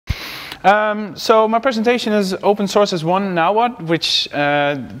So my presentation is open source as one, now what, which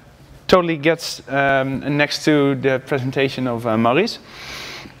totally gets next to the presentation of Maurice.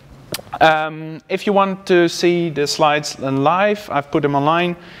 If you want to see the slides live, I've put them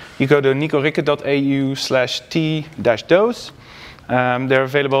online. You go to nicorikken.eu/t-dos. They're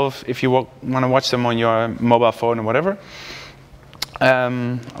available if you want to watch them on your mobile phone or whatever.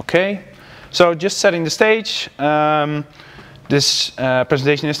 Okay, so just setting the stage. This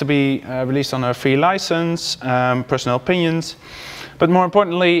presentation is to be released on a free license, personal opinions. But more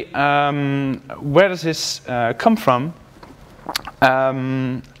importantly, where does this come from?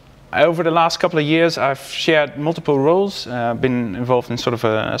 Over the last couple of years, I've shared multiple roles. Been involved in sort of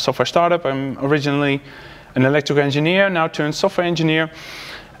a software startup. I'm originally an electrical engineer, now turned software engineer.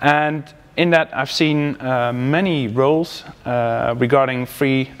 And in that, I've seen many roles regarding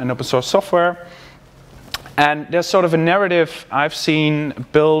free and open source software. And there's sort of a narrative I've seen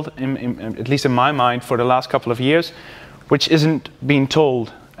build, at least in my mind, for the last couple of years, which isn't being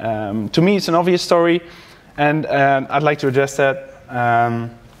told. To me, it's an obvious story, and I'd like to address that.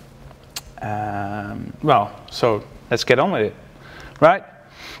 Well, so let's get on with it, right?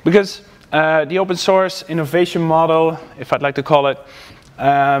 Because the open source innovation model, if I'd like to call it,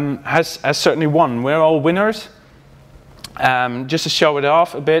 has certainly won. We're all winners. Just to show it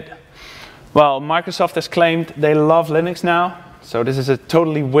off a bit, well, Microsoft has claimed they love Linux now, so this is a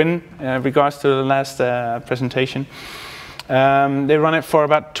totally win in regards to the last presentation. They run it for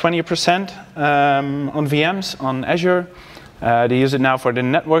about 20% on VMs on Azure. They use it now for the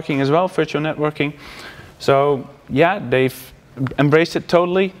networking as well, virtual networking. So yeah, they've embraced it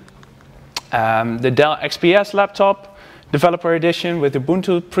totally. The Dell XPS laptop, developer edition with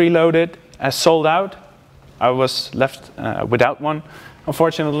Ubuntu preloaded, has sold out. I was left without one,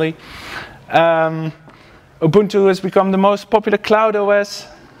 unfortunately. Ubuntu has become the most popular cloud OS.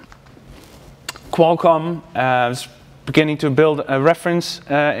 Qualcomm is beginning to build a reference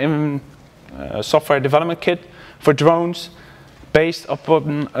in software development kit for drones based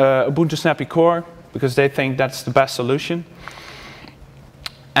upon Ubuntu Snappy Core, because they think that's the best solution.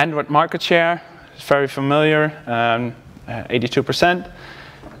 Android market share is very familiar, 82%.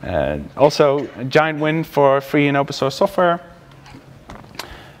 Also a giant win for free and open source software.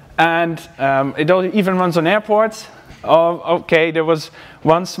 And it even runs on airports. Oh, okay, there was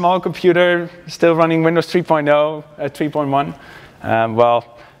one small computer still running Windows 3.0 at 3.1. Well,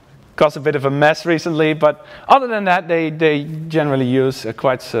 caused a bit of a mess recently, but other than that, they generally use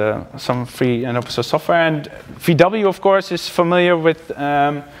quite some free and open source software. And VW, of course, is familiar with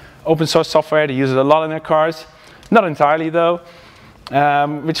open source software. They use it a lot in their cars. Not entirely, though,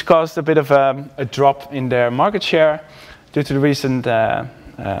 which caused a bit of a drop in their market share due to the recent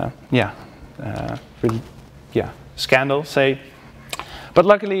scandal, say. But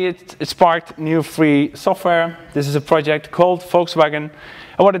luckily, it sparked new free software. This is a project called Volkswagen.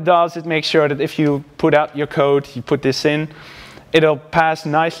 And what it does, it makes sure that if you put out your code, you put this in, it'll pass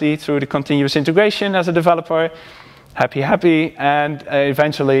nicely through the continuous integration as a developer. Happy, happy, and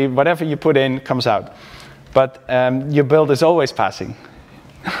eventually, whatever you put in comes out. But your build is always passing.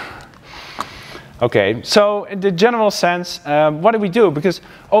 Okay, so in the general sense, what do we do? Because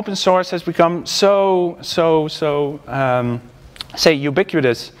open source has become say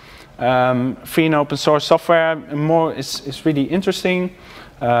ubiquitous. Free and open source software is really interesting.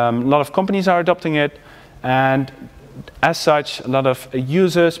 A lot of companies are adopting it, and as such, a lot of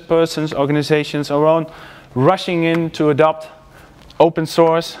users, persons, organizations are all rushing in to adopt open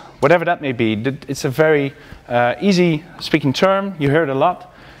source, whatever that may be. It's a very easy speaking term. You hear it a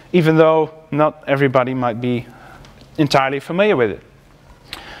lot, even though not everybody might be entirely familiar with it.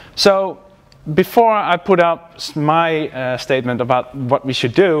 So before I put up my statement about what we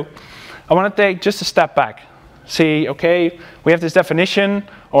should do, I want to take just a step back. See, okay, we have this definition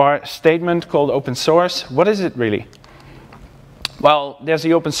or statement called open source. What is it really? Well, there's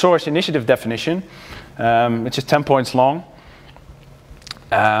the open source initiative definition, which is 10 points long,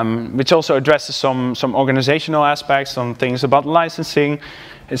 which also addresses some organizational aspects, some things about licensing.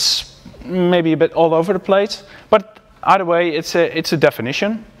 It's maybe a bit all over the place, but either way, it's a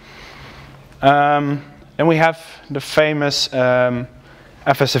definition. And we have the famous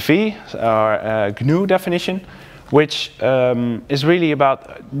FSFE, or GNU definition, which is really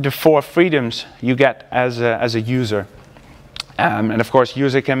about the 4 freedoms you get as a user. And of course,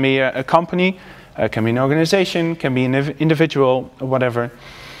 user can be a company, can be an organization, can be an individual, or whatever.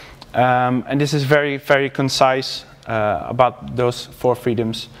 And this is very, very concise about those 4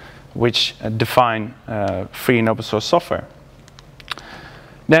 freedoms which define free and open source software.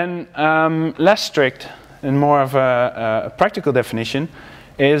 Then less strict and more of a practical definition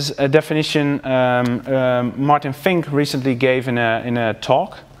is a definition Martin Fink recently gave in a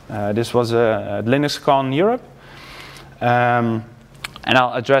talk. This was at LinuxCon Europe. And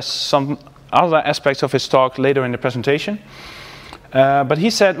I'll address some other aspects of his talk later in the presentation. But he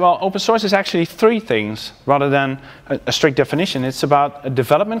said, well, open source is actually three things rather than a strict definition. It's about a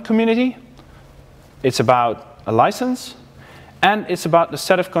development community, it's about a license, and it's about the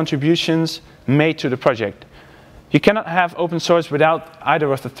set of contributions made to the project. You cannot have open source without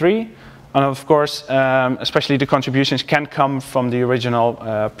either of the three. And of course, especially the contributions can come from the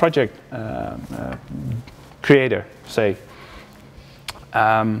original project creator, say.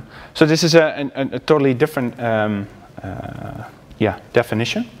 So this is a totally different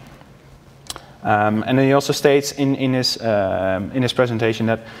definition. And then he also states in his presentation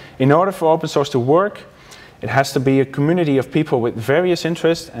that in order for open source to work, it has to be a community of people with various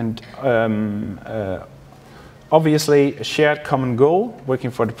interests and obviously a shared common goal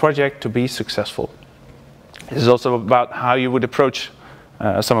working for the project to be successful. This is also about how you would approach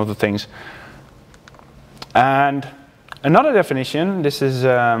some of the things. And another definition, this is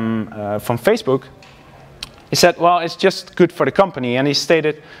from Facebook. He said, well, it's just good for the company. And he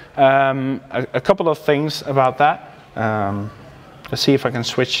stated a couple of things about that. Let's see if I can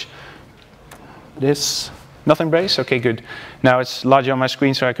switch this. Nothing brace? Okay, good. Now it's larger on my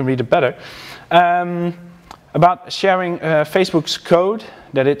screen so I can read it better. About sharing Facebook's code,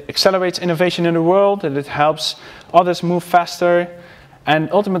 that it accelerates innovation in the world, that it helps others move faster. And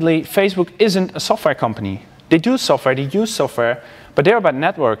ultimately, Facebook isn't a software company. They do software, they use software, but they're about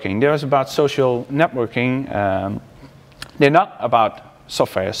networking. They're about social networking. They're not about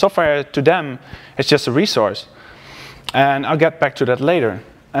software. Software to them is just a resource. And I'll get back to that later.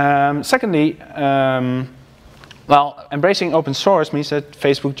 Secondly, well, embracing open source means that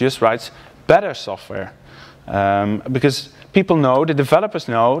Facebook just writes better software. Because people know, the developers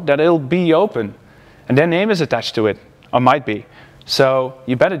know, that it'll be open. And their name is attached to it, or might be. So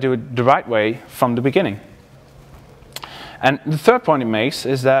you better do it the right way from the beginning. And the third point it makes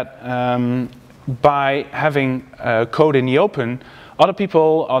is that by having code in the open, other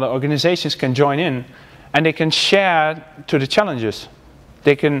people, other organizations can join in and they can share to the challenges.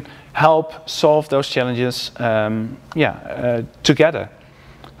 They can help solve those challenges together,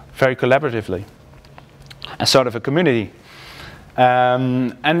 very collaboratively, as sort of a community.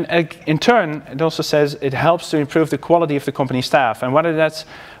 And in turn, it also says it helps to improve the quality of the company staff. And whether that's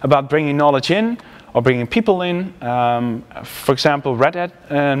about bringing knowledge in or bringing people in, for example, Red Hat,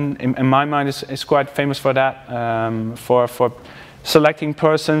 in my mind, is quite famous for that, for selecting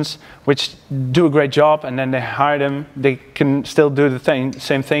persons which do a great job, and then they hire them. They can still do the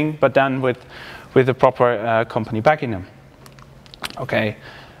same thing, but then with a proper company backing them. Okay,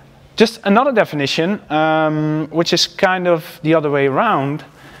 just another definition, which is kind of the other way around.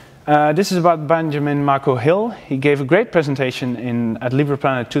 This is about Benjamin Mako Hill. He gave a great presentation at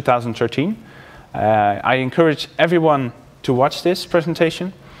LibrePlanet 2013. I encourage everyone to watch this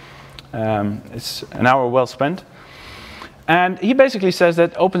presentation. It's an hour well spent. And he basically says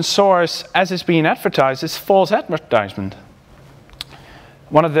that open source, as it's being advertised, is false advertisement.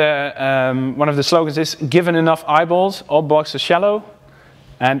 One of the slogans is, given enough eyeballs, all bugs are shallow.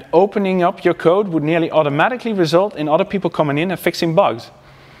 And opening up your code would nearly automatically result in other people coming in and fixing bugs.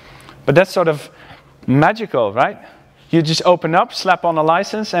 But that's sort of magical, right? You just open up, slap on a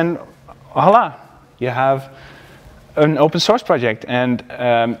license, and voila, you have an open source project. And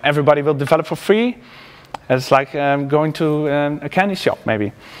everybody will develop for free. It's like going to a candy shop,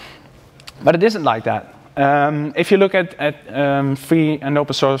 maybe. But it isn't like that. If you look at free and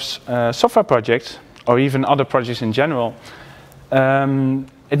open source software projects, or even other projects in general,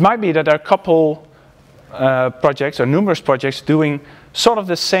 it might be that there are a couple projects or numerous projects doing sort of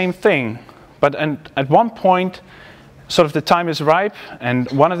the same thing. But at one point, sort of the time is ripe, and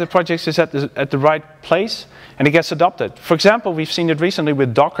one of the projects is at the right place, and it gets adopted. For example, we've seen it recently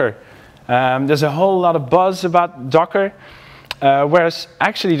with Docker. There's a whole lot of buzz about Docker, whereas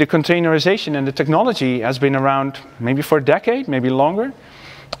actually the containerization and the technology has been around maybe for a decade, maybe longer.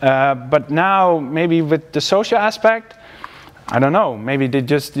 But now, maybe with the social aspect, I don't know, maybe they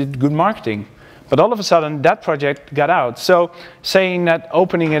just did good marketing. But all of a sudden, that project got out. So saying that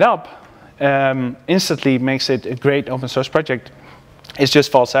opening it up instantly makes it a great open source project is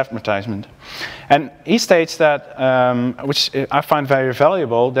just false advertisement. And he states that, which I find very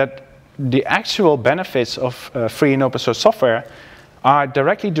valuable, that the actual benefits of free and open source software are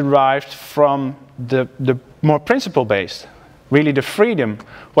directly derived from the more principle-based, really the freedom,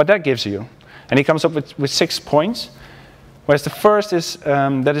 what that gives you. And he comes up with 6 points, whereas the first is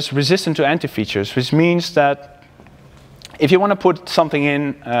that it's resistant to anti-features, which means that if you want to put something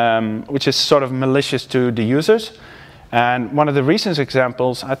in which is sort of malicious to the users, and one of the recent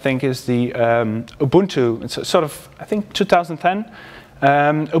examples, I think, is the Ubuntu. It's sort of, I think, 2010.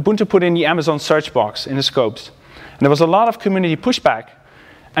 Ubuntu put in the Amazon search box in the scopes. And there was a lot of community pushback.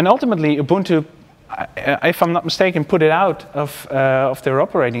 And ultimately, Ubuntu, if I'm not mistaken, put it out of their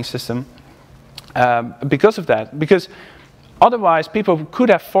operating system because of that. Because otherwise, people could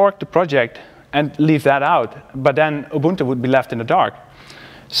have forked the project and leave that out. But then Ubuntu would be left in the dark.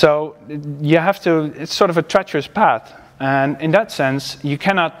 So you have to, it's sort of a treacherous path. And in that sense, you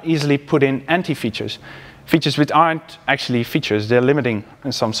cannot easily put in anti-features. Features which aren't actually features, they're limiting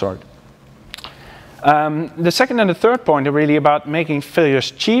in some sort. The second and the third point are really about making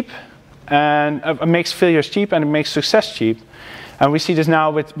failures cheap, and it makes failures cheap and it makes success cheap. And we see this now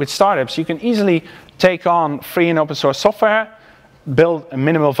with startups. You can easily take on free and open source software, build a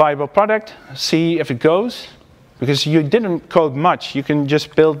minimal viable product, see if it goes, because you didn't code much. You can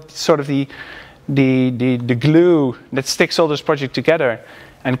just build sort of the glue that sticks all this project together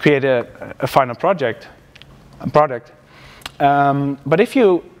and create a final product. But if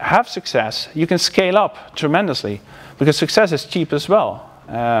you have success, you can scale up tremendously, because success is cheap as well.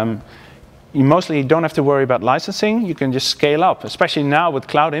 You mostly don't have to worry about licensing. You can just scale up, especially now with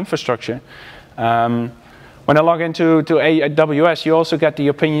cloud infrastructure. When I log into AWS, you also get the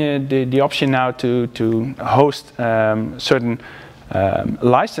option now to host certain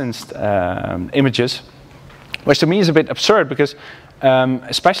licensed images, which to me is a bit absurd, because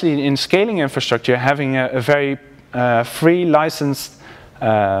especially in scaling infrastructure, having a very free licensed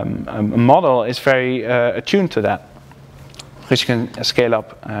model is very attuned to that, which can scale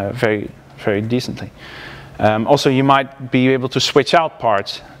up very, very decently. Also, you might be able to switch out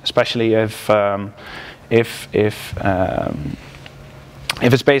parts, especially if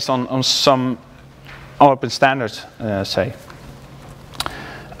it's based on some open standards, say.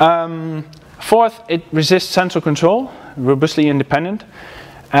 Fourth, it resists central control, robustly independent,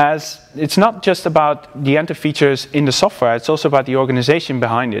 as it's not just about the anti-features in the software, it's also about the organization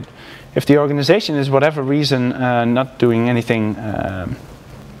behind it. If the organization is, whatever reason, not doing anything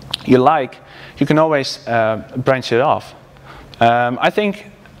you like, you can always branch it off. I think,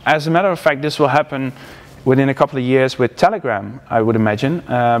 as a matter of fact, this will happen within a couple of years with Telegram, I would imagine,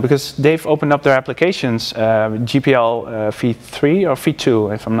 because they've opened up their applications, GPL v3 or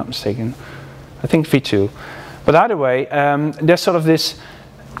v2, if I'm not mistaken. I think v2. But either way, there's sort of this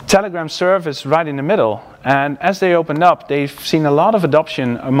Telegram service right in the middle. And as they opened up, they've seen a lot of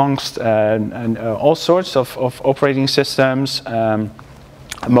adoption amongst all sorts of operating systems,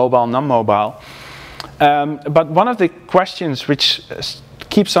 mobile, non-mobile. But one of the questions which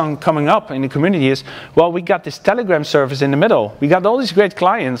keeps on coming up in the community is, well, we got this Telegram service in the middle. We got all these great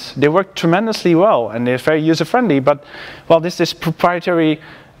clients. They work tremendously well, and they're very user-friendly. But, well, there's this proprietary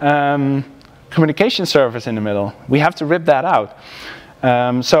communication service in the middle. We have to rip that out.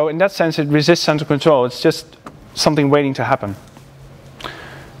 So in that sense, it resists central control. It's just something waiting to happen.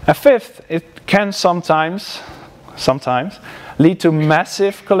 Fifth, it can sometimes lead to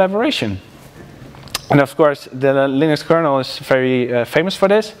massive collaboration. And of course, the Linux kernel is very famous for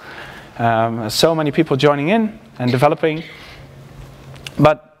this. So many people joining in and developing.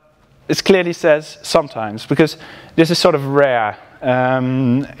 But it clearly says sometimes, because this is sort of rare.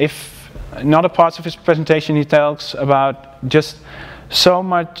 If in other parts of his presentation he talks about just so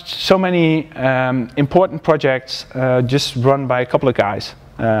many important projects just run by a couple of guys.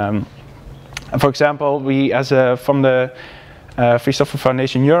 For example, we, from the Free Software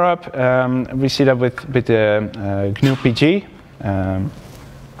Foundation Europe, we see that with the GNU PG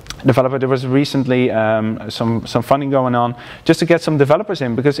developer. There was recently some funding going on just to get some developers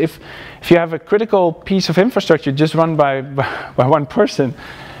in, because if you have a critical piece of infrastructure just run by one person,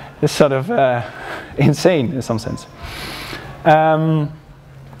 it's sort of insane in some sense. And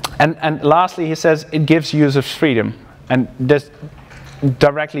lastly, he says it gives users freedom, and this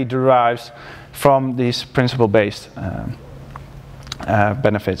directly derives from these principle-based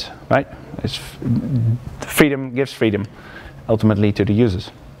benefits, right? Freedom gives freedom, ultimately, to the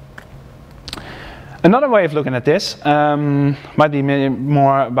users. Another way of looking at this might be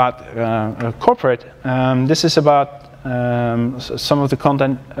more about corporate. This is about some of the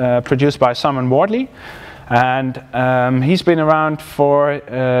content produced by Simon Wardley. And he's been around for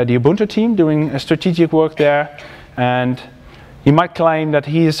the Ubuntu team, doing strategic work there. And you might claim that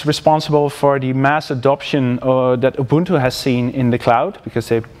he is responsible for the mass adoption that Ubuntu has seen in the cloud, because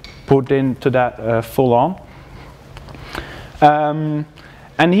they put into that full on.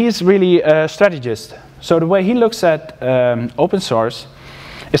 And he's really a strategist. So the way he looks at open source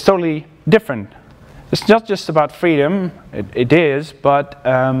is totally different. It's not just about freedom, it is, but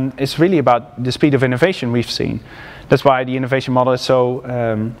it's really about the speed of innovation we've seen. That's why the innovation model is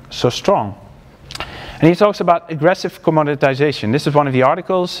so strong. And he talks about aggressive commoditization. This is one of the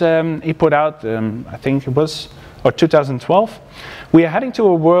articles he put out, I think it was 2012. We are heading to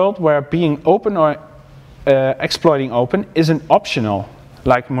a world where being open or exploiting open isn't optional,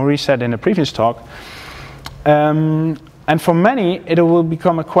 like Maurice said in a previous talk. And for many, it will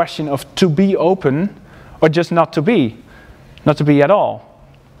become a question of to be open or just not to be at all.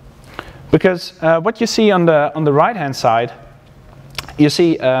 Because what you see on the right-hand side, you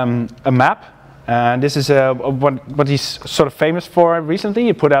see a map. And this is what he's sort of famous for recently.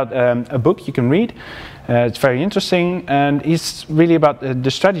 He put out a book you can read. It's very interesting, and he's really about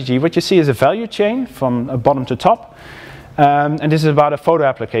the strategy. What you see is a value chain from bottom to top. And this is about a photo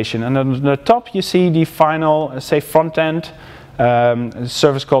application. And on the top, you see the final, say, front end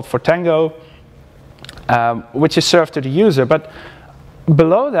service called Fortango, which is served to the user. But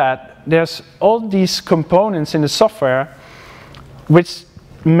below that, there's all these components in the software which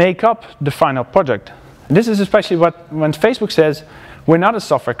make up the final project. And this is especially when Facebook says, we're not a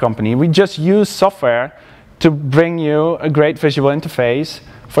software company, we just use software to bring you a great visual interface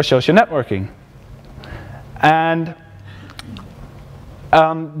for social networking. And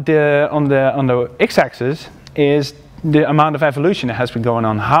on the x-axis is the amount of evolution that has been going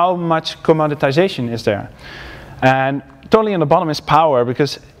on. How much commoditization is there? And totally on the bottom is power,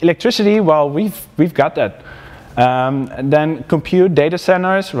 because electricity, well, we've got that. And then compute data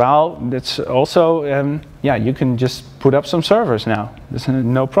centers, well, that's also, yeah, you can just put up some servers now. There's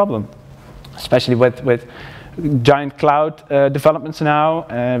no problem. Especially with giant cloud developments now,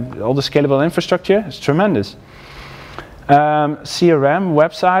 all the scalable infrastructure, it's tremendous. CRM,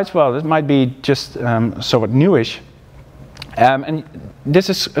 websites, well, it might be just somewhat newish. And this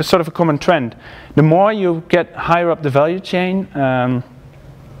is a sort of a common trend. The more you get higher up the value chain,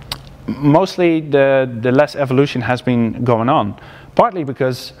 mostly the less evolution has been going on. Partly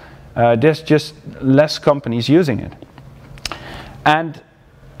because there's just less companies using it. And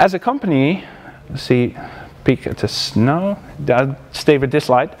as a company, let's see, peek at this, no, I'll stay with this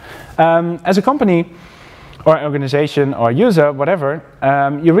slide. As a company, or organization, or user, whatever,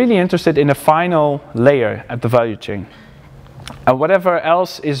 you're really interested in a final layer at the value chain. And whatever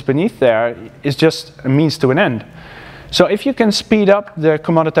else is beneath there is just a means to an end. So if you can speed up the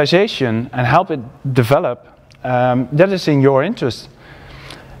commoditization and help it develop, that is in your interest.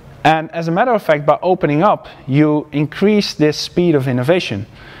 And as a matter of fact, by opening up, you increase this speed of innovation.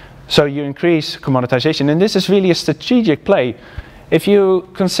 So you increase commoditization, and this is really a strategic play. If you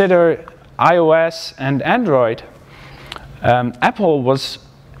consider iOS and Android, Apple was,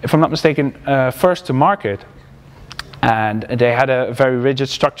 if I'm not mistaken, first to market. And they had a very rigid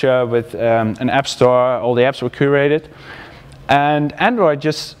structure with an app store, all the apps were curated. And Android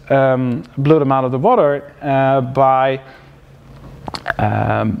just blew them out of the water by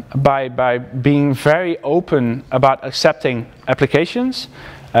being very open about accepting applications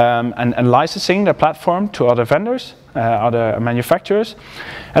and licensing their platform to other vendors, other manufacturers.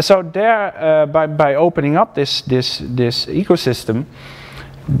 And so there, by opening up this ecosystem,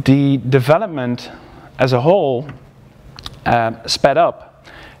 the development as a whole sped up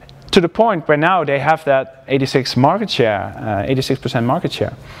to the point where now they have that 86% market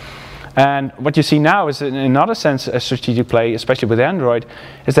share. And what you see now is, in another sense, a strategic play, especially with Android,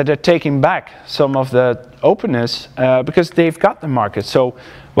 is that they're taking back some of the openness because they've got the market. So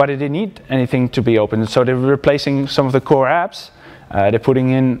why do they need anything to be open? So they're replacing some of the core apps. They're putting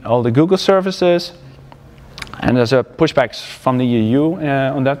in all the Google services. And there's a pushback from the EU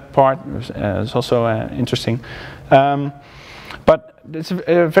on that part. It's also interesting. But it's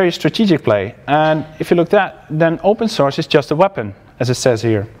a very strategic play. And if you look at that, then open source is just a weapon, as it says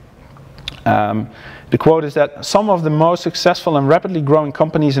here. The quote is that some of the most successful and rapidly growing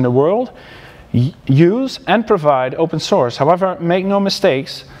companies in the world use and provide open source. However, make no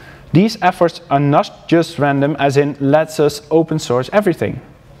mistakes, these efforts are not just random, as in let's us open source everything,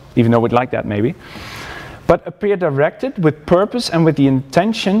 even though we'd like that maybe, but appear directed with purpose and with the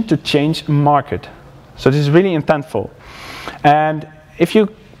intention to change a market. So this is really intentful. And if you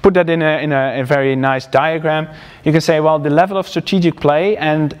put that in a very nice diagram, you can say, well, the level of strategic play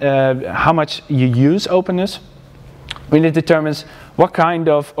and how much you use openness really determines what kind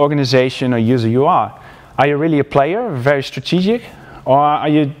of organization or user you are. Are you really a player, very strategic, or are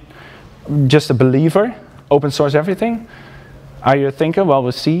you just a believer, open source everything? Are you a thinker? Well,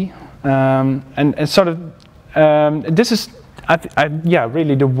 we'll see. And sort of, this is, yeah,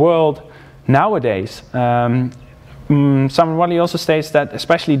 really the world nowadays. Simon Wardley also states that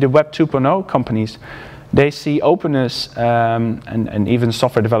especially the Web 2.0 companies, they see openness and even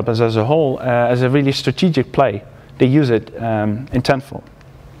software developers as a whole as a really strategic play. They use it intentful.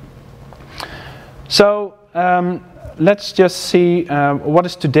 So let's just see what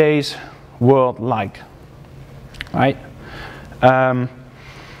is today's world like, right?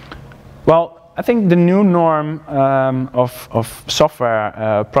 Well, I think the new norm of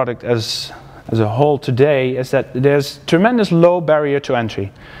software product as a whole today is that there's tremendous low barrier to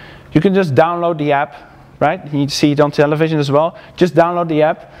entry. You can just download the app, right? You see it on television as well. Just download the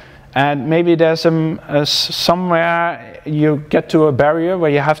app, and maybe there's somewhere you get to a barrier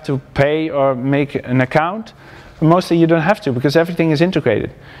where you have to pay or make an account. But mostly you don't have to, because everything is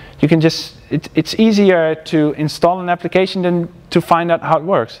integrated. You can just, it's easier to install an application than to find out how it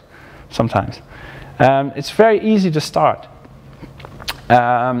works sometimes. It's very easy to start.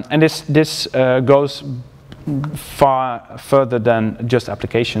 And this goes far further than just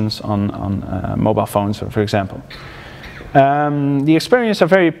applications on mobile phones, for example. The experiences are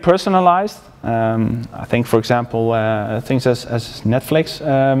very personalized. I think, for example, things as Netflix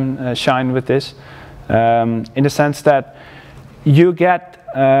shine with this, in the sense that you get,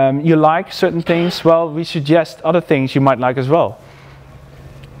 you like certain things, well, we suggest other things you might like as well.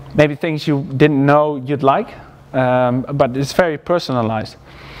 Maybe things you didn't know you'd like, but it's very personalized.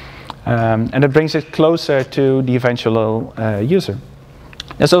 And it brings it closer to the eventual user.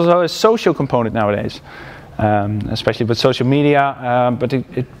 There's also a social component nowadays, especially with social media, but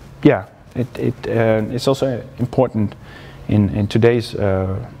it's also important in today's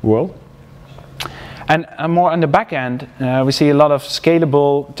world. And more on the back end, we see a lot of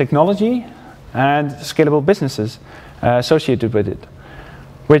scalable technology and scalable businesses associated with it,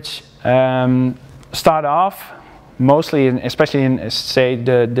 which start off mostly, especially in, say,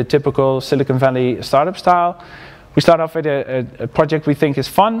 the typical Silicon Valley startup style. We start off with a project we think is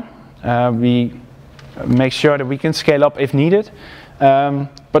fun. We make sure that we can scale up if needed,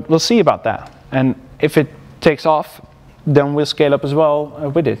 but we'll see about that. And if it takes off, then we'll scale up as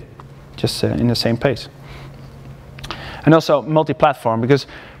well with it, just in the same pace. And also multi-platform, because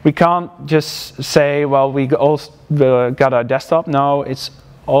we can't just say, well, we all got our desktop. No, it's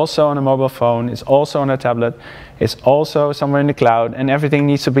also on a mobile phone, it's also on a tablet, it's also somewhere in the cloud, and everything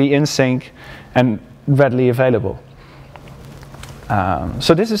needs to be in sync and readily available.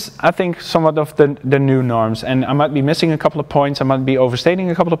 So this is, I think, somewhat of the new norms, and I might be missing a couple of points, I might be overstating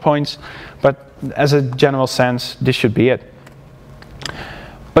a couple of points, but as a general sense, this should be it.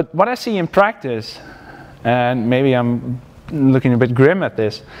 But what I see in practice, and maybe I'm looking a bit grim at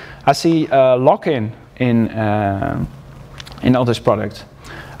this, I see lock-in in all these products.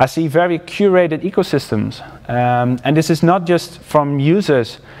 I see very curated ecosystems, and this is not just from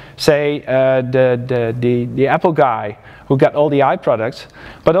users, say the Apple guy who got all the iProducts,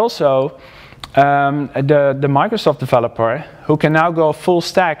 but also the Microsoft developer who can now go full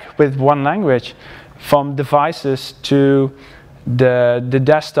stack with one language, from devices to the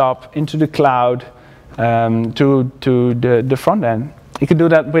desktop, into the cloud, to the front end. You can do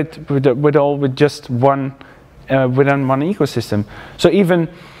that with just one within one ecosystem. So even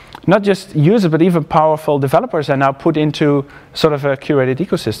not just users, but even powerful developers are now put into sort of a curated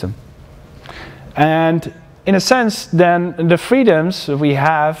ecosystem. And in a sense, then the freedoms we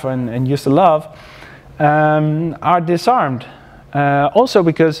have and used to love are disarmed. Also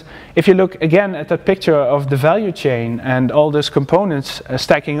because if you look again at that picture of the value chain and all those components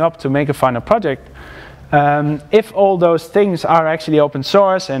stacking up to make a final project, if all those things are actually open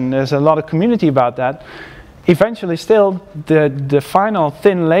source and there's a lot of community about that, eventually still the final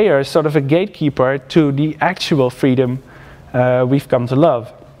thin layer is sort of a gatekeeper to the actual freedom we've come to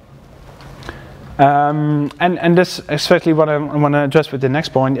love. And this is especially what I want to address with the next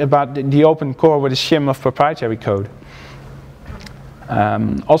point about the open core with a shim of proprietary code.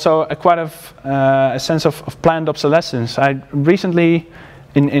 Also quite a sense of planned obsolescence. I recently,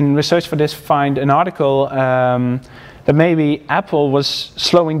 in research for this, find an article that maybe Apple was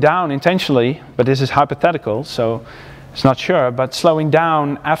slowing down intentionally, but this is hypothetical, so it's not sure, but slowing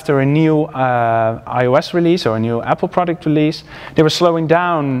down after a new iOS release or a new Apple product release. They were slowing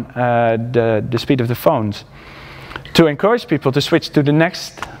down the speed of the phones to encourage people to switch to the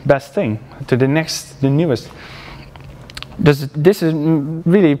next best thing, to the newest. This is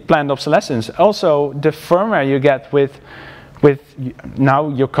really planned obsolescence. Also, the firmware you get with now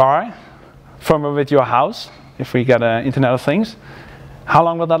your car, firmware with your house, if we get Internet of Things, how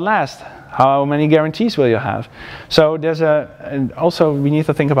long will that last? How many guarantees will you have? So there's also we need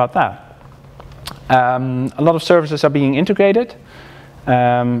to think about that. A lot of services are being integrated,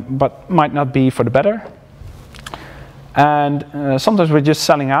 but might not be for the better. And sometimes we're just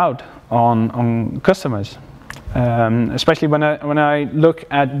selling out on customers. Especially when I look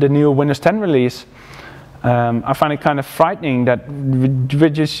at the new Windows 10 release, I find it kind of frightening that we're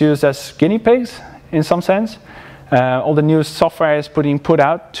just used as guinea pigs in some sense. All the new software is being put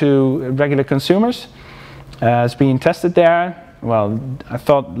out to regular consumers. It's being tested there. Well, I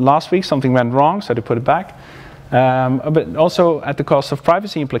thought last week something went wrong, so they put it back. But also at the cost of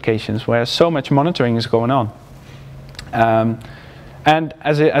privacy implications, where so much monitoring is going on. And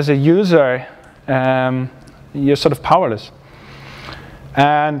as a user, you're sort of powerless.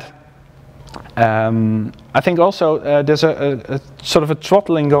 And I think also there's a sort of a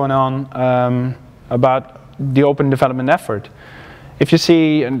throttling going on about the open development effort. If you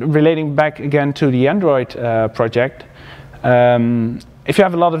see, relating back again to the Android project, if you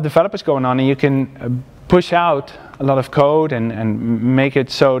have a lot of developers going on and you can push out a lot of code and make it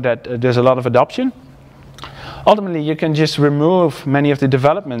so that there's a lot of adoption, ultimately you can just remove many of the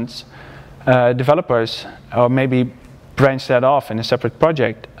developers, or maybe branch that off in a separate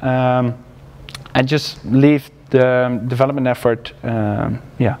project, and just leave the development effort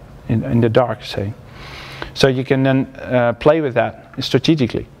in the dark, say. So you can then play with that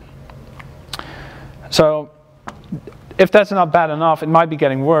strategically. So if that's not bad enough, it might be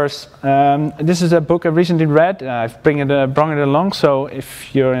getting worse. This is a book I recently read. I've brought it along, so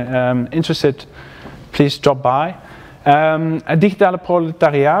if you're interested, please drop by. Het digitale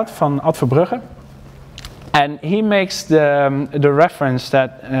proletariaat van Ad Verbrugge. And he makes the reference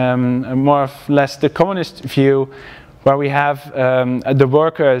that more or less the communist view, where we have the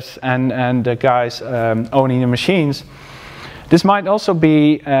workers and the guys owning the machines. This might also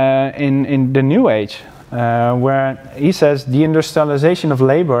be in the new age, where he says the industrialization of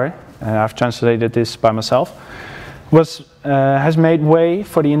labor, I've translated this by myself, has made way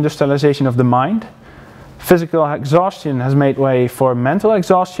for the industrialization of the mind. Physical exhaustion has made way for mental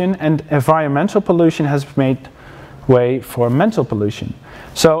exhaustion, and environmental pollution has made way for mental pollution.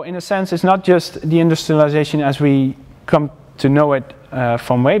 So in a sense, it's not just the industrialization as we come to know it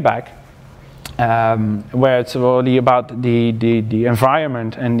from way back, where it's really about the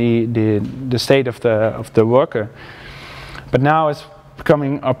environment and the state of the worker. But now it's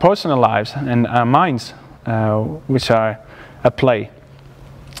becoming our personal lives and our minds which are at play.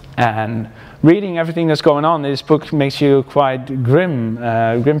 And reading everything that's going on, this book makes you quite grim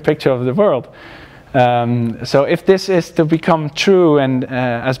picture of the world. So if this is to become true and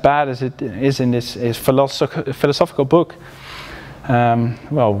as bad as it is in this philosophical book,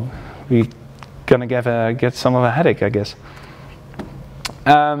 well, we're gonna get some of a headache, I guess.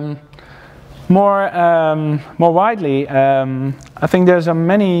 More widely, I think there's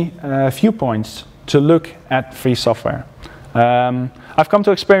many viewpoints to look at free software. I've come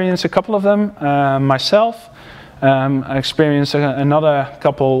to experience a couple of them myself. I experienced another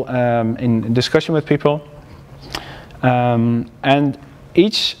couple in discussion with people, and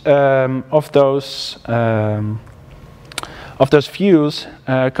each of those views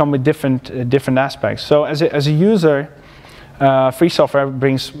come with different aspects. So as a user, free software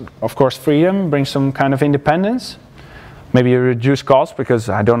brings, of course, freedom, brings some kind of independence, maybe a reduced cost because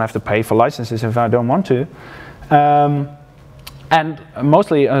I don't have to pay for licenses if I don't want to. And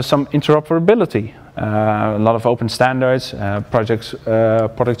mostly some interoperability. A lot of open standards, products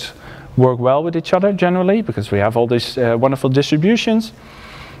work well with each other generally because we have all these wonderful distributions.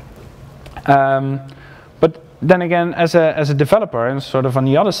 But then again, as a developer and sort of on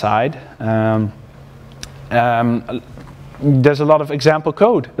the other side, there's a lot of example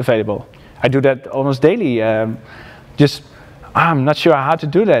code available. I do that almost daily. I'm not sure how to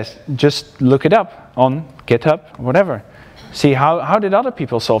do this. Just look it up on GitHub, whatever. See how did other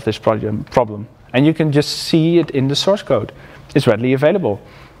people solve this problem, and you can just see it in the source code. It's readily available.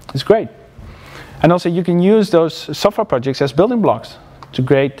 It's great. And also you can use those software projects as building blocks to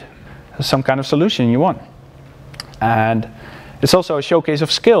create some kind of solution you want. And it's also a showcase of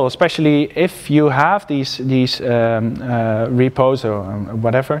skill, especially if you have these repos or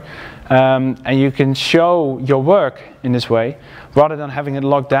whatever, and you can show your work in this way rather than having it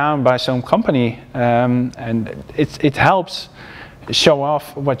locked down by some company, and it helps show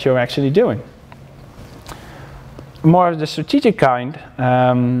off what you're actually doing. More of the strategic kind,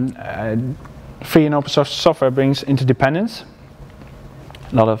 free and open source software brings interdependence.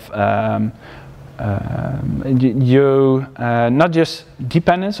 A lot of not just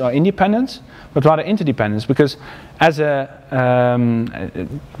dependence or independence, but rather interdependence. Because as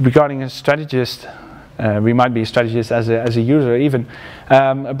regarding a strategist, we might be a strategist as a user even,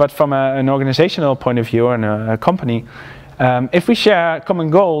 but from an organizational point of view and a company, if we share common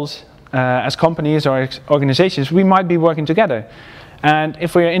goals, as companies or organizations, we might be working together. And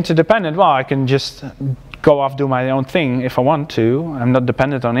if we're interdependent, well, I can just go off, do my own thing if I want to. I'm not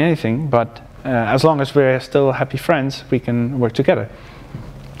dependent on anything, but as long as we're still happy friends, we can work together.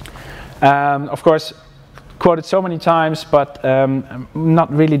 Of course, quoted so many times, but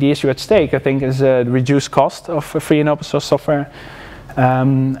not really the issue at stake, I think, is the reduced cost of free and open source software.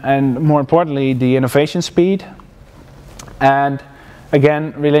 And more importantly, the innovation speed. And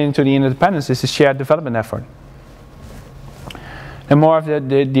again, relating to the interdependence is the shared development effort. And more of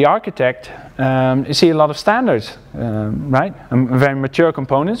the architect, you see a lot of standards, right? Very mature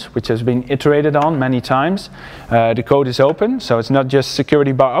components, which has been iterated on many times. The code is open, so it's not just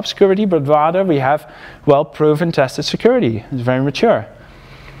security bar obscurity, but rather we have well-proven, tested security. It's very mature.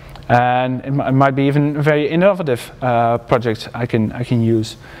 And it might be even very innovative projects I can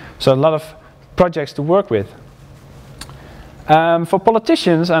use. So a lot of projects to work with. For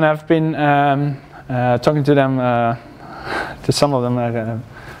politicians, and I've been talking to them, to some of them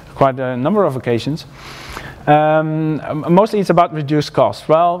quite a number of occasions. Mostly it's about reduced cost.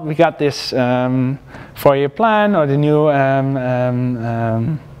 Well, we got this 4-year plan, or the new,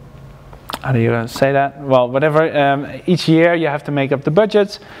 how do you say that? Well, whatever, each year you have to make up the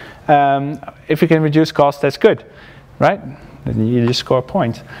budgets. If you can reduce cost, that's good, right? Then you just score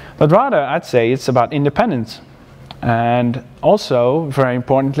points. But rather, I'd say it's about independence. And also, very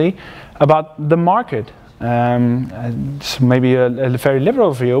importantly, about the market. It's maybe a very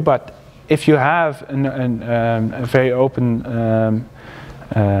liberal view, but if you have a very open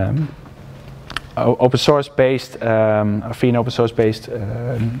open source based, free and open source based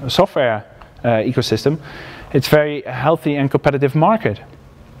software ecosystem, it's very healthy and competitive market.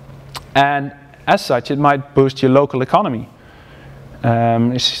 And as such, it might boost your local economy.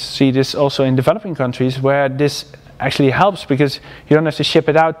 You see this also in developing countries where this actually helps, because you don't have to ship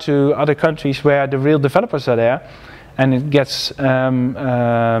it out to other countries where the real developers are there, and it gets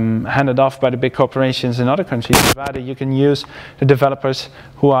handed off by the big corporations in other countries. Rather, you can use the developers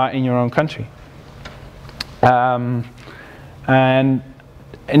who are in your own country. And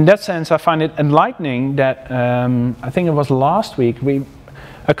in that sense, I find it enlightening that I think it was last week,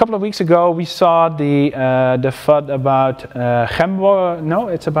 a couple of weeks ago, we saw the FUD about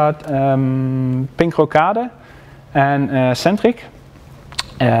it's about Pink Rokade and Centric.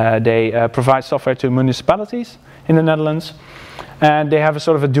 They provide software to municipalities in the Netherlands, and they have a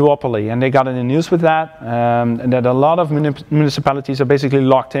sort of a duopoly, and they got in the news with that, and that a lot of municipalities are basically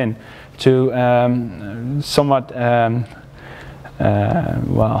locked in to somewhat,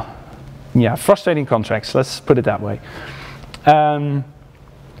 well, yeah, frustrating contracts, let's put it that way.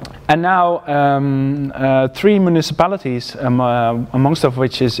 And now 3 municipalities, amongst of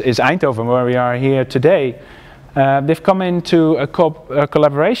which is Eindhoven, where we are here today, they've come into a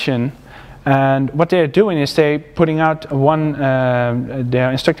collaboration, and what they're doing is they're putting out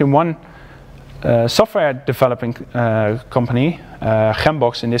they're instructing one software developing company,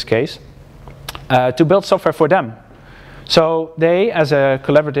 Gembox in this case, to build software for them. So they, as a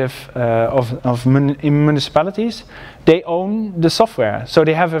collaborative of municipalities, they own the software. So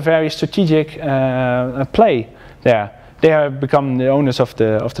they have a very strategic play there. They have become the owners of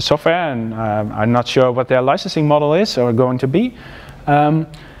the software, and I'm not sure what their licensing model is or going to be.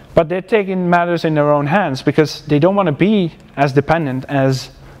 But they're taking matters in their own hands because they don't want to be as dependent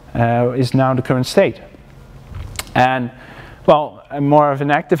as is now the current state. And, well, more of an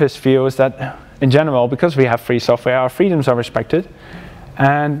activist view is that, in general, because we have free software, our freedoms are respected,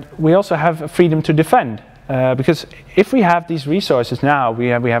 and we also have a freedom to defend. Because if we have these resources now, we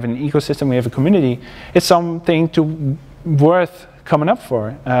have an ecosystem, we have a community, it's something worth coming up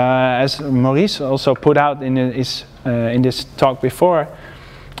for. As Maurice also put out in this talk before,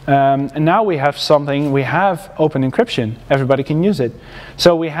 and now we have something, we have open encryption, everybody can use it.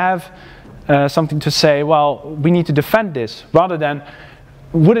 So we have something to say, well, we need to defend this, rather than,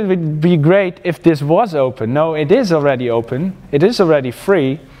 wouldn't it be great if this was open? No, it is already open, it is already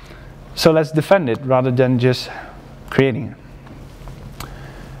free, so let's defend it rather than just creating it.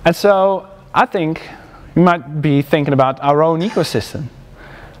 And so I think we might be thinking about our own ecosystem,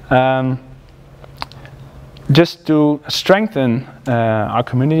 just to strengthen our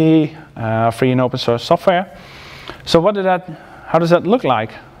community, free and open source software. So how does that look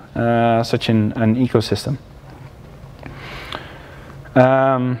like, such an ecosystem?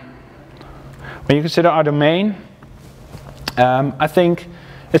 When you consider our domain, I think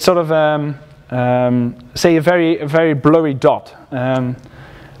it's sort of, say, a very blurry dot.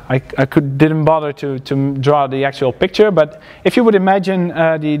 I didn't bother to draw the actual picture, but if you would imagine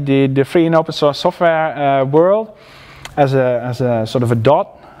the free and open source software world as a sort of a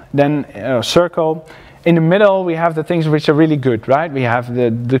dot then a circle. In the middle, we have the things which are really good, right? We have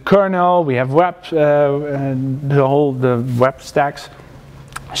the kernel, we have web, the web stacks,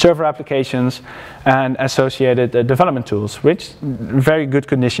 server applications, and associated development tools, which very good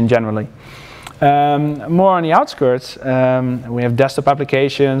condition generally. More on the outskirts, we have desktop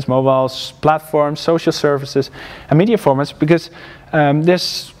applications, mobiles, platforms, social services, and media formats, because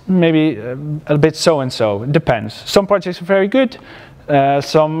there's maybe a bit so-and-so, it depends. Some projects are very good,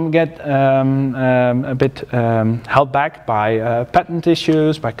 some get a bit held back by patent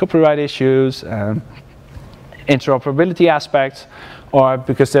issues, by copyright issues, interoperability aspects, or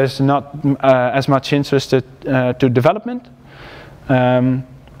because there's not as much interest to development.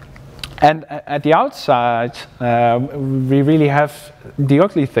 And at the outside, we really have the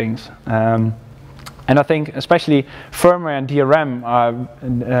ugly things. And I think especially firmware and DRM are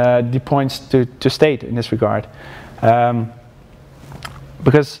the points to state in this regard.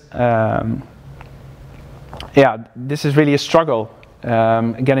 Because, yeah, this is really a struggle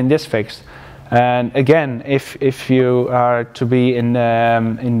getting this fixed. And again, if you are to be in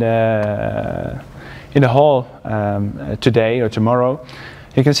the hall today or tomorrow,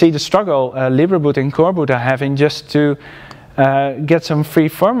 you can see the struggle LibreBoot and CoreBoot are having just to get some free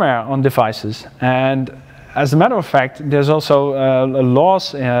firmware on devices. And as a matter of fact, there's also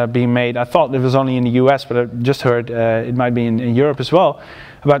laws being made. I thought it was only in the US, but I just heard it might be in Europe as well,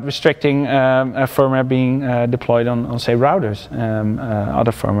 about restricting firmware being deployed on, say, routers,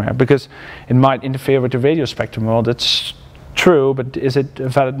 other firmware, because it might interfere with the radio spectrum. Well, that's true, but is it a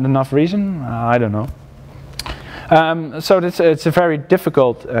valid enough reason? I don't know. So it's a very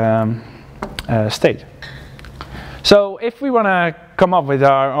difficult state. So if we want to come up with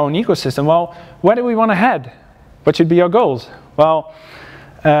our own ecosystem, well, where do we want to head? What should be our goals? Well,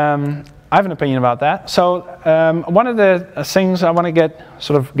 I have an opinion about that. So one of the things I want to get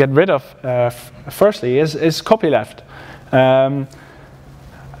rid of firstly is copyleft. I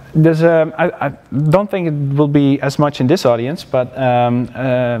don't think it will be as much in this audience, but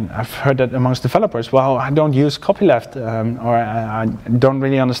I've heard that amongst developers. Well, I don't use copyleft, or I don't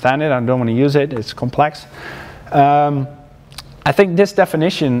really understand it. I don't want to use it. It's complex. I think this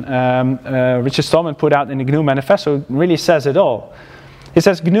definition Richard Stallman put out in the GNU manifesto really says it all. It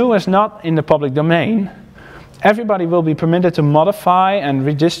says GNU is not in the public domain. Everybody will be permitted to modify and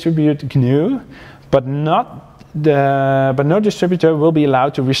redistribute GNU, but no distributor will be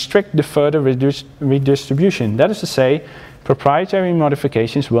allowed to restrict the further redistribution. That is to say, proprietary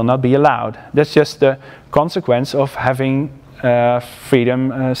modifications will not be allowed. That's just the consequence of having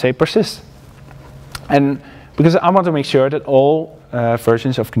freedom, say, persist. And because I want to make sure that all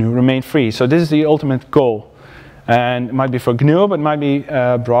versions of GNU remain free. So this is the ultimate goal. And it might be for GNU, but it might be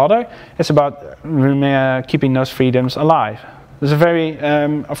broader. It's about keeping those freedoms alive. There's a very,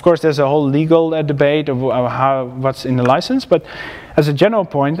 of course, there's a whole legal debate of what's in the license, but as a general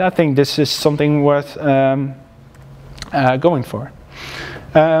point, I think this is something worth going for.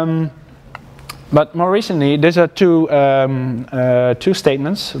 But more recently, there's two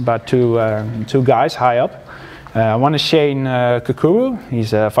statements about two guys high up. One is Shane Kukuru.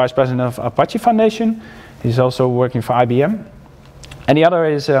 He's vice president of Apache Foundation. He's also working for IBM. And the other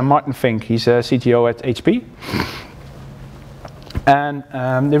is Martin Fink. He's a CTO at HP. And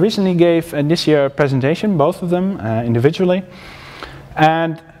they recently gave this year a presentation, both of them individually.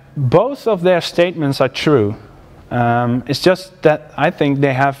 And both of their statements are true. It's just that I think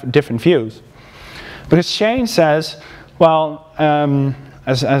they have different views. Because Shane says, well,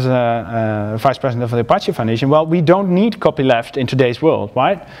 as a vice president of the Apache Foundation, well, we don't need copyleft in today's world,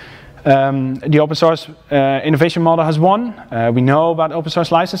 right? The open source innovation model has won. We know about open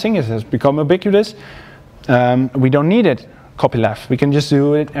source licensing. It has become ubiquitous. We don't need it, copyleft. We can just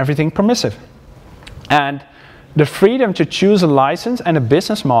do it, everything permissive. And the freedom to choose a license and a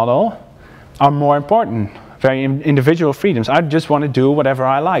business model are more important. Very individual freedoms. I just want to do whatever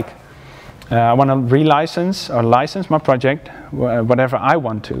I like. I want to relicense or license my project whatever I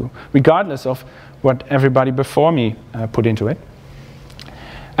want to, regardless of what everybody before me put into it.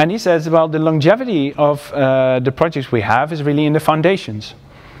 And he says, well, the longevity of the projects we have is really in the foundations.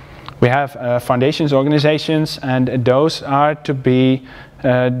 We have foundations organizations, and those are to be,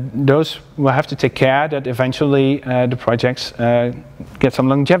 those will have to take care that eventually the projects get some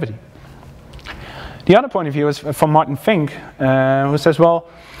longevity. The other point of view is from Martin Fink, who says, well,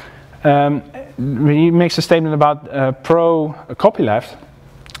 he makes a statement about pro-copyleft,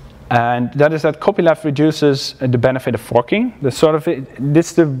 and that is that copyleft reduces the benefit of forking. This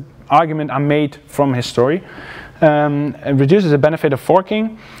is the argument I made from his story. It reduces the benefit of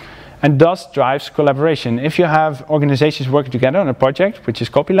forking, and thus drives collaboration. If you have organizations working together on a project, which is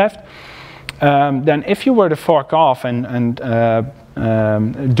copyleft, then if you were to fork off and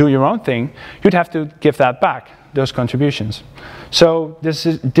do your own thing, you'd have to give that back, those contributions. So this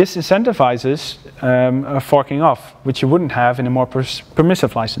disincentivizes forking off, which you wouldn't have in a more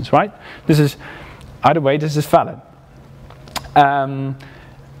permissive license, right? This is, either way, this is valid.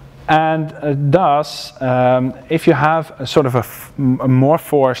 Thus, if you have a sort of a more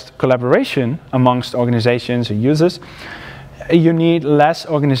forced collaboration amongst organizations and users, you need less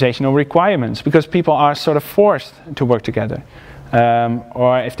organizational requirements because people are sort of forced to work together.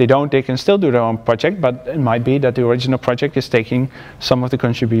 Or if they don't, they can still do their own project, but it might be that the original project is taking some of the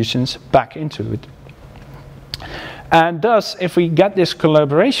contributions back into it. And thus, if we get this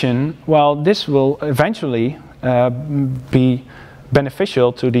collaboration, well, this will eventually be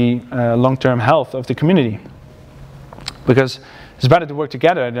beneficial to the long-term health of the community. Because it's better to work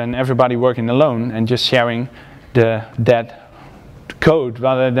together than everybody working alone and just sharing the dead code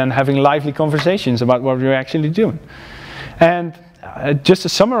rather than having lively conversations about what we're actually doing. And just to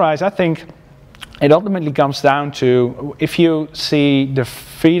summarize, I think it ultimately comes down to, if you see the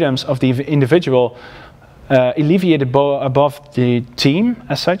freedoms of the individual alleviated above the team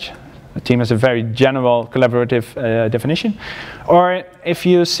as such, a team is a very general collaborative definition, or if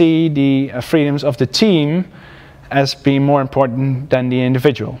you see the freedoms of the team as being more important than the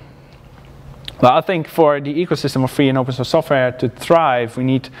individual. Well, I think for the ecosystem of free and open source software to thrive, we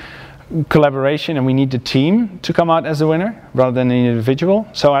need collaboration and we need the team to come out as a winner rather than the individual.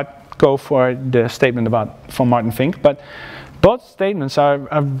 So I'd go for the statement from Martin Fink, but both statements are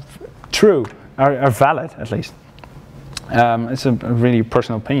true, are valid at least. It's a really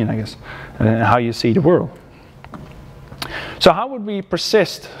personal opinion, I guess, how you see the world. So how would we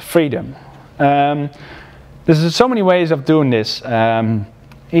persist freedom? There's so many ways of doing this.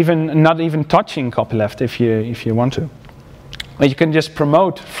 Even not even touching copyleft if you want to. But you can just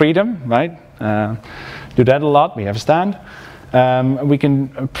promote freedom, right? Do that a lot. We have a stand. We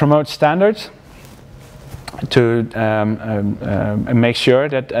can promote standards to make sure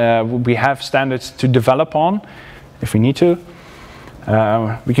that we have standards to develop on if we need to.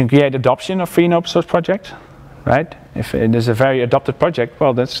 We can create adoption of free and open source projects, right? If it is a very adopted project,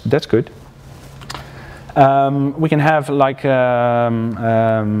 well, that's good. We can have, like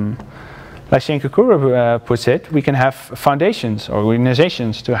Shinkakura puts it, we can have foundations or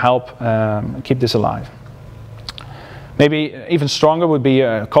organizations to help keep this alive. Maybe even stronger would be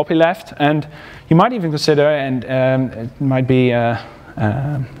a copyleft, and you might even consider, and it might be a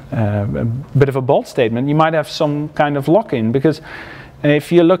bit of a bold statement, you might have some kind of lock-in, because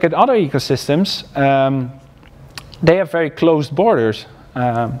if you look at other ecosystems, they have very closed borders.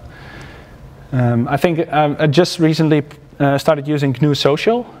 I think I just recently started using GNU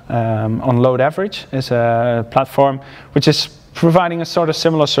Social on Load Average as a platform which is providing a sort of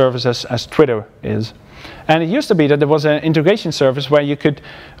similar service as Twitter is. And it used to be that there was an integration service where you could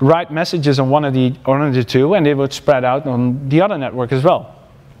write messages on one of the two and they would spread out on the other network as well.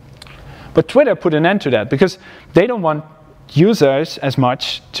 But Twitter put an end to that because they don't want users as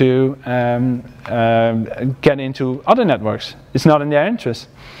much to get into other networks. It's not in their interest.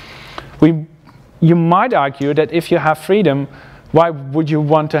 You might argue that if you have freedom, why would you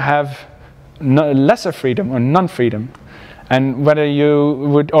want to have lesser freedom or non-freedom? And whether you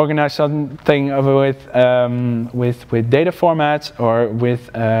would organize something with data formats or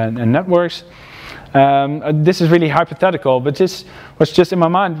with networks, this is really hypothetical, but this was just in my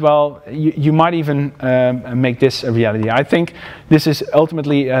mind. Well, you might even make this a reality. I think this is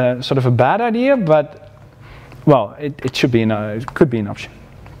ultimately sort of a bad idea, but well, it could be an option.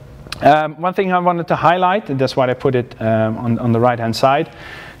 One thing I wanted to highlight, and that's why I put it on the right-hand side.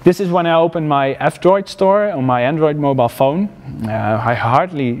 This is when I open my F-Droid store on my Android mobile phone. I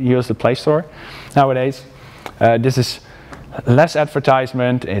hardly use the Play Store nowadays. This is less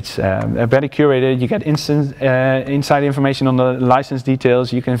advertisement. It's better curated. You get instant inside information on the license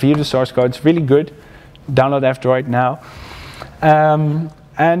details. You can view the source code. It's really good. Download F-Droid now.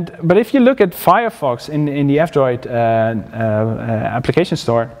 But if you look at Firefox in the F-Droid application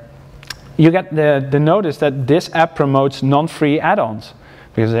store, you get the notice that this app promotes non-free add-ons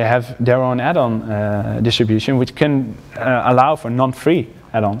because they have their own add-on distribution which can allow for non-free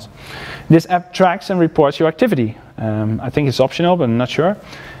add-ons. This app tracks and reports your activity. I think it's optional, but I'm not sure.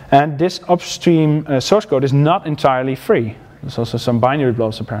 And this upstream source code is not entirely free. There's also some binary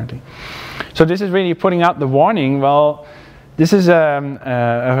blobs apparently. So this is really putting out the warning, well, this is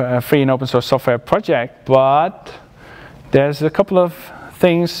a free and open source software project, but there's a couple of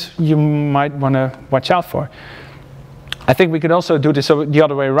things you might want to watch out for. I think we could also do this the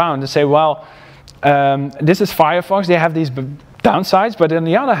other way around and say, well, this is Firefox, they have these downsides, but on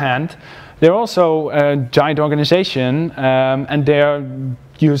the other hand, they're also a giant organization, and they're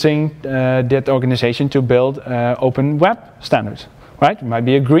using that organization to build open web standards, right? It might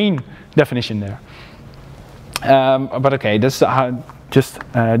be a green definition there. But okay, this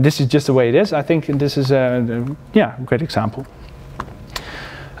is just the way it is. I think this is a great example.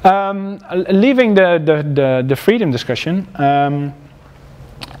 Leaving the freedom discussion,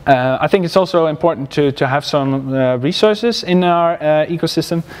 I think it's also important to have some resources in our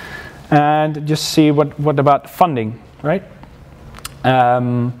ecosystem, and just see what about funding, right?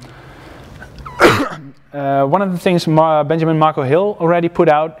 One of the things Benjamin Mako Hill already put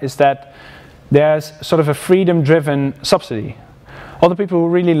out is that there's sort of a freedom-driven subsidy. All the people who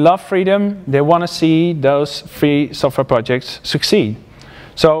really love freedom, they want to see those free software projects succeed.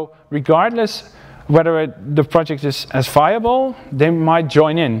 So regardless whether the project is as viable, they might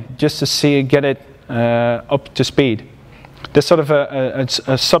join in just to get it up to speed. There's sort of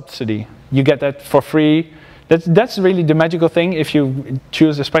a subsidy. You get that for free. That's really the magical thing. If you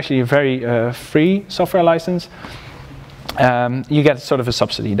choose especially a very free software license, you get sort of a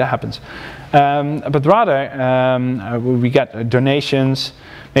subsidy. That happens. But rather, we get donations,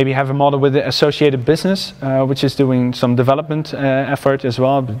 maybe have a model with the associated business, which is doing some development effort as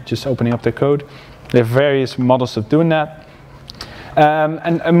well, but just opening up the code. There are various models of doing that.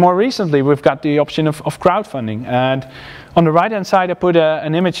 And more recently, we've got the option of crowdfunding. And on the right-hand side, I put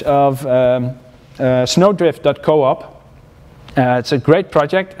an image of snowdrift.coop. It's a great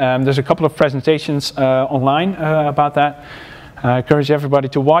project. There's a couple of presentations online about that. I encourage everybody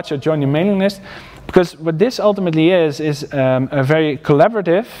to watch or join the mailing list, because what this ultimately is a very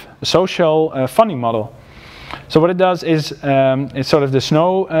collaborative social funding model. So what it does is it's sort of the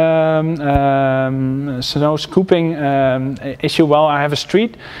snow scooping issue. Well, I have a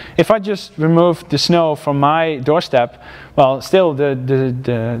street. If I just remove the snow from my doorstep, well, still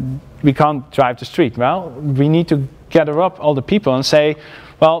we can't drive the street. Well, we need to gather up all the people and say,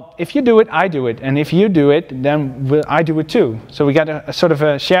 well, if you do it, I do it, and if you do it, then I do it too. So we get a sort of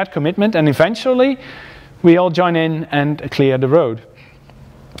a shared commitment, and eventually we all join in and clear the road.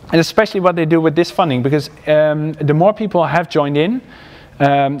 And especially what they do with this funding, because the more people have joined in,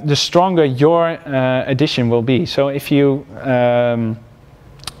 the stronger your addition will be. So if you,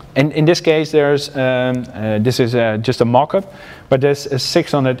 in this case, there's this is just a mock-up, but there's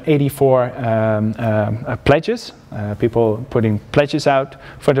 684 pledges, people putting pledges out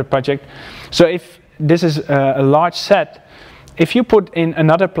for the project. So if this is a large set, if you put in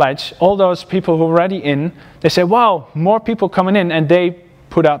another pledge, all those people who are already in, they say, wow, more people coming in, and they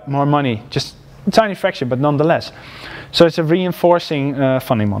put out more money, just a tiny fraction, but nonetheless. So it's a reinforcing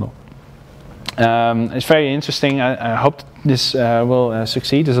funding model. It's very interesting. I hope this will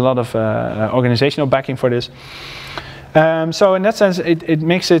succeed. There's a lot of organizational backing for this. So in that sense, it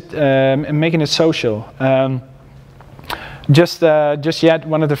makes it making it social. Just yet,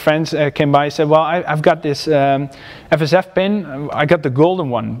 one of the friends came by and said, well, I've got this FSF pin. I got the golden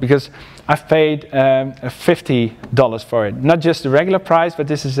one because I've paid $50 for it. Not just the regular price, but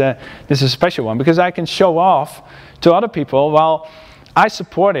this is a special one because I can show off to other people, well, I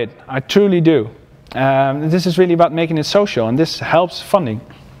support it. I truly do. This is really about making it social, and this helps funding.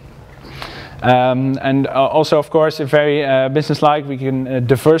 And also, of course, very business-like, we can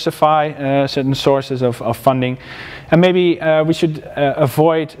diversify certain sources of funding. And maybe we should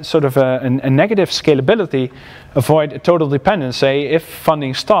avoid sort of a negative scalability, avoid a total dependence. Say, if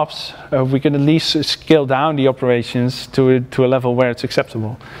funding stops, we can at least scale down the operations to a level where it's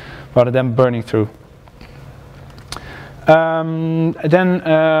acceptable, rather than burning through. Then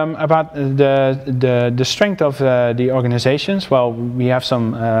about the strength of the organizations, well, we have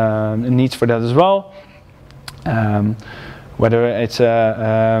some needs for that as well. Whether it's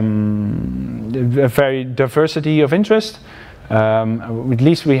a very diversity of interest, at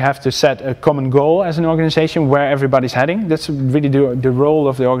least we have to set a common goal as an organization where everybody's heading. That's really the role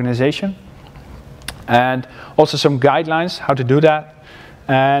of the organization. And also some guidelines how to do that.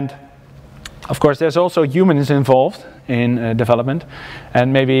 And of course, there's also humans involved in development,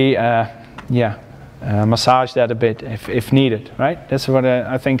 and maybe massage that a bit if needed, right? That's what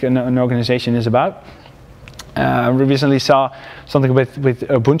I think an organization is about. We recently saw something with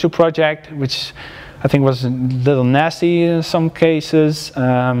Ubuntu project, which I think was a little nasty in some cases,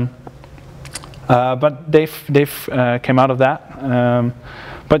 but they've came out of that.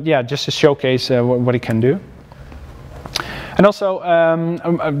 But yeah, just to showcase what it can do. And also,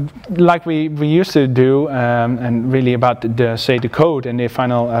 like we used to do, and really about the code and the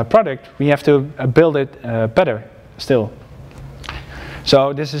final product, we have to build it better still.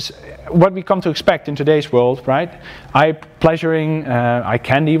 So this is what we come to expect in today's world, right? Eye pleasuring, eye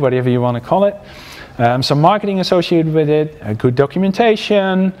candy, whatever you want to call it. Some marketing associated with it, good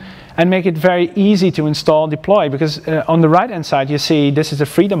documentation, and make it very easy to install, deploy. Because on the right-hand side, you see this is a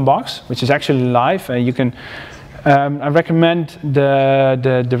Freedom box, which is actually live. You can. I recommend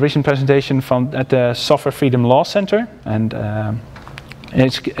the recent presentation from at the Software Freedom Law Center, and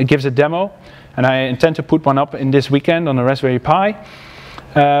it gives a demo. And I intend to put one up in this weekend on a Raspberry Pi.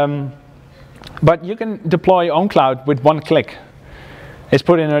 But you can deploy OwnCloud with one click. It's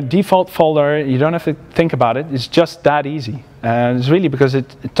put in a default folder. You don't have to think about it. It's just that easy. It's really because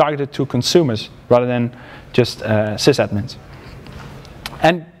it's targeted to consumers rather than just sysadmins.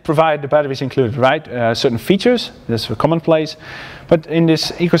 And provide the batteries included, right? Certain features, that's commonplace. But in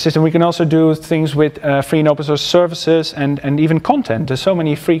this ecosystem, we can also do things with free and open source services and even content. There's so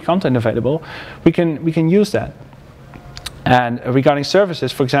many free content available. We can use that. And regarding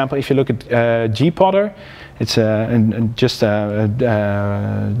services, for example, if you look at GPodder, it's just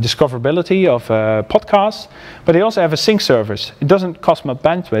discoverability of podcasts. But they also have a sync service. It doesn't cost much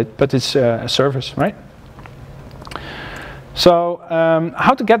bandwidth, but it's a service, right? So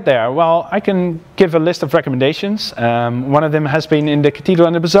how to get there? Well, I can give a list of recommendations. One of them has been in the Cathedral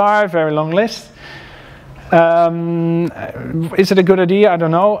and the Bazaar, very long list. Is it a good idea? I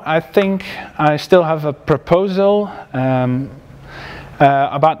don't know. I think I still have a proposal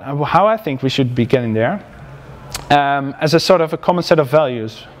about how I think we should be getting there. As a sort of a common set of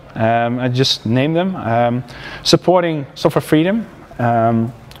values. I just named them. Supporting software freedom,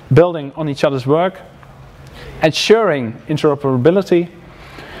 building on each other's work, ensuring interoperability,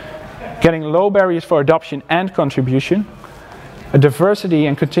 getting low barriers for adoption and contribution, a diversity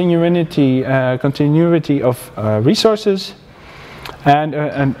and continuity of resources, and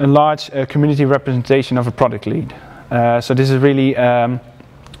a large community representation of a product lead. So this is really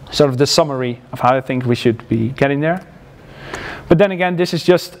sort of the summary of how I think we should be getting there. But then again, this is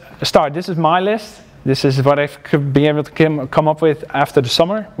just a start. This is my list. This is what I could be able to come up with after the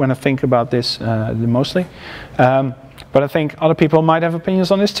summer when I think about this mostly. But I think other people might have opinions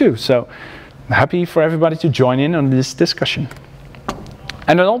on this too. So I'm happy for everybody to join in on this discussion.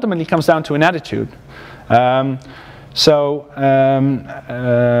 And it ultimately comes down to an attitude. We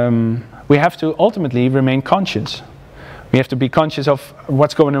have to ultimately remain conscious. We have to be conscious of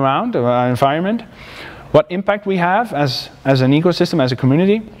what's going around, our environment, what impact we have as an ecosystem, as a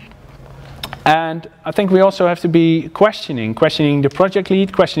community. And I think we also have to be questioning the project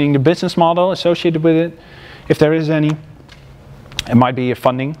lead, questioning the business model associated with it, if there is any. It might be a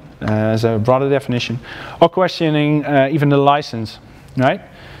funding as a broader definition, or questioning even the license, right?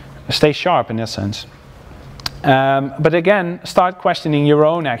 Stay sharp in that sense. But again, start questioning your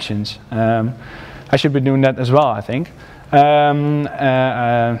own actions. I should be doing that as well, I think. And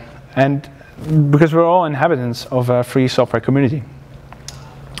because we're all inhabitants of a free software community.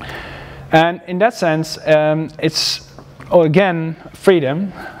 And in that sense, it's, again,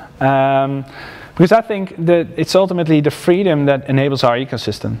 freedom. Because I think that it's ultimately the freedom that enables our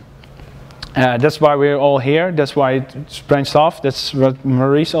ecosystem. That's why we're all here. That's why it's branched off. That's what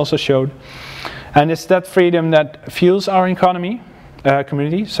Maurice also showed. And it's that freedom that fuels our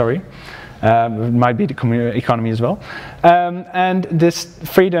community, sorry. It might be the economy as well. And this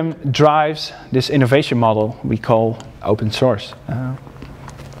freedom drives this innovation model we call open source.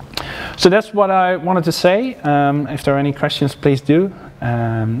 So that's what I wanted to say. If there are any questions, please do.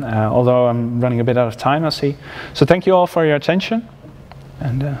 Although I'm running a bit out of time, I see. So thank you all for your attention.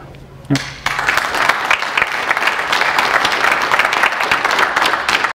 And yeah.